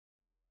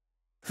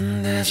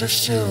There's a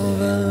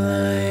silver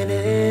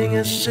lining,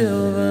 a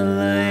silver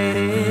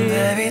lining,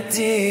 buried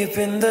deep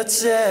in the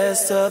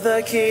chest of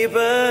the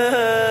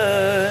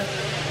keeper.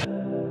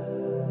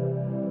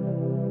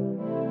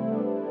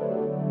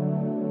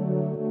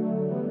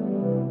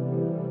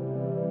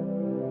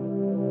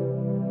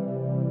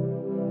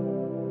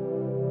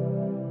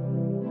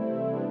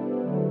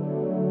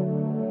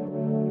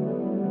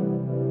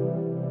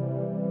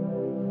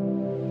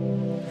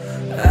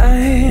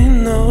 I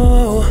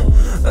know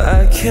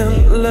I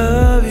can't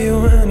love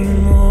you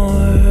anymore.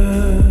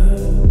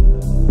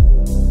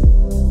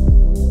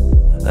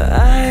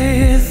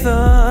 I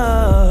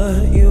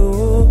thought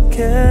you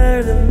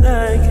cared and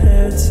I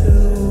cared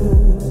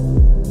too,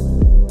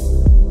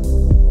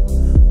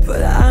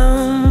 but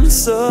I'm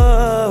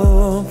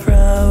so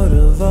proud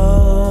of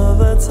all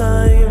the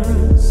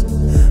times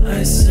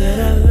I said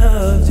I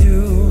loved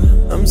you.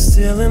 I'm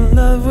still in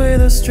love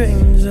with a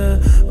stranger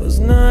who's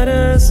not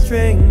a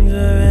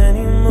stranger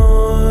anymore.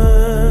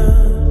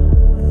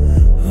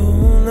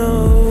 Oh no,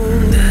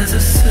 there's a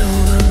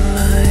silver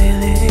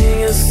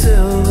lining, a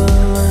silver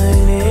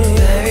lining,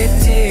 buried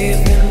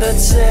deep in the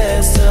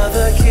chest of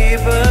the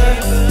keeper.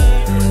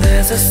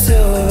 There's a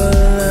silver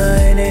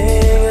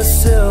lining, a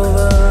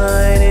silver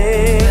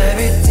lining,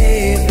 buried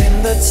deep in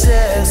the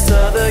chest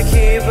of the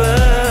keeper.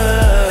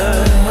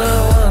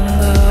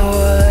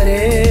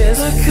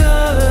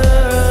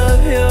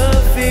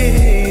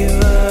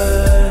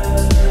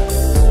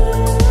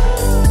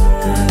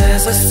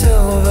 There's a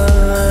silver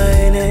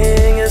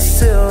lining, a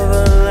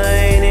silver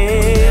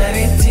lining,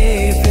 buried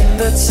deep in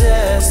the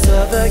chest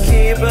of the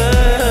keeper.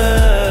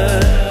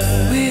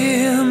 We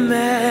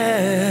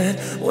met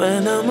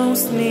when I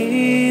most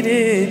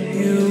needed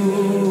you,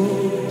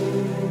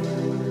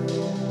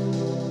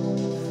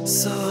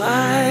 so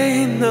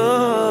I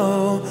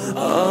know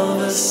all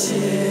the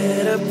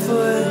shit I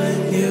put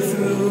you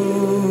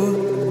through.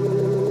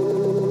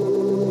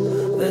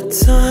 The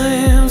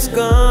time's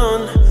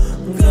gone,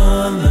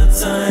 the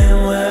time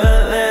where I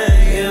let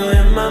you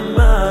in my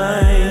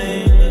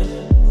mind.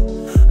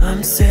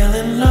 I'm still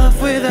in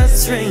love with that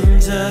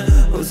stranger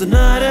who's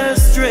not a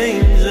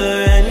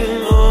stranger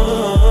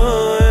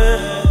anymore.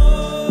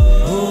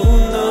 Oh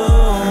no,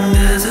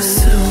 there's a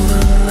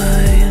silver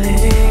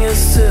lining, a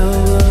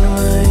silver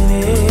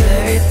lining,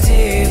 buried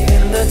deep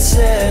in the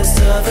chest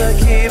of the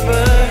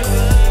keeper.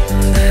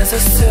 There's a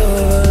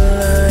silver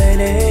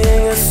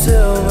lining, a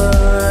silver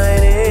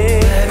lining,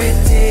 buried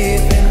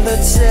deep in the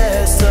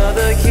chest of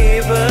the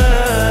keeper.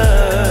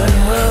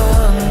 I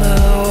wonder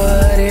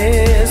what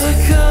is the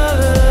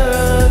color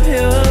of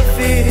your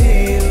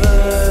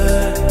fever.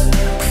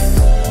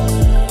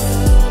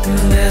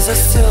 There's a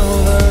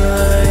silver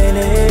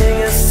lining,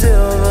 a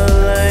silver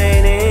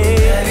lining,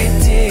 buried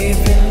deep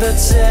in the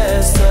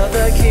chest of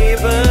the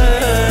keeper.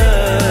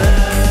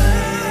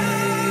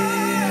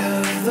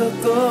 The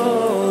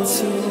gold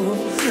to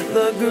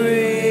the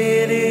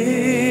greedy,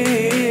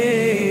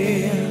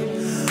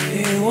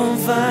 you won't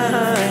find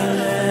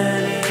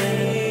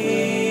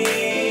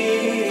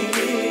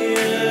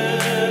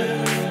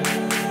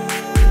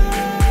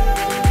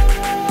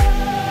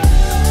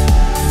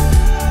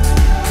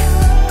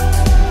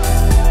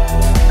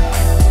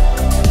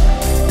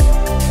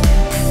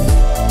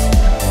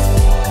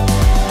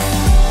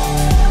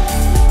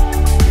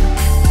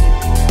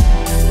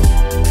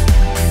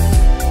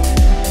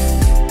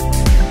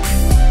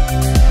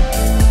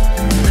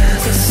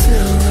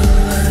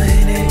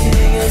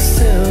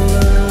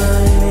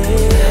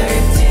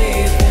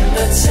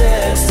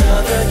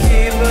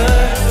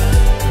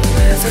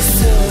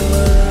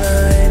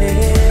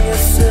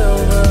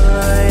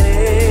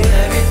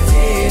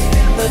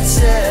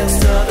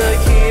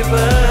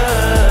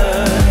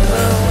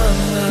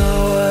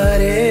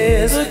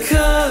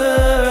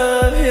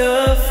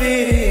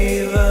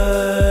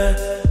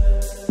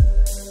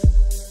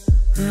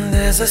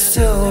a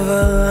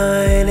silver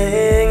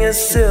lining, a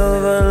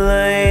silver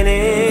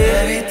lining,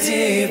 buried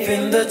deep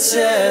in the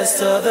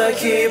chest of the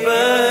keeper.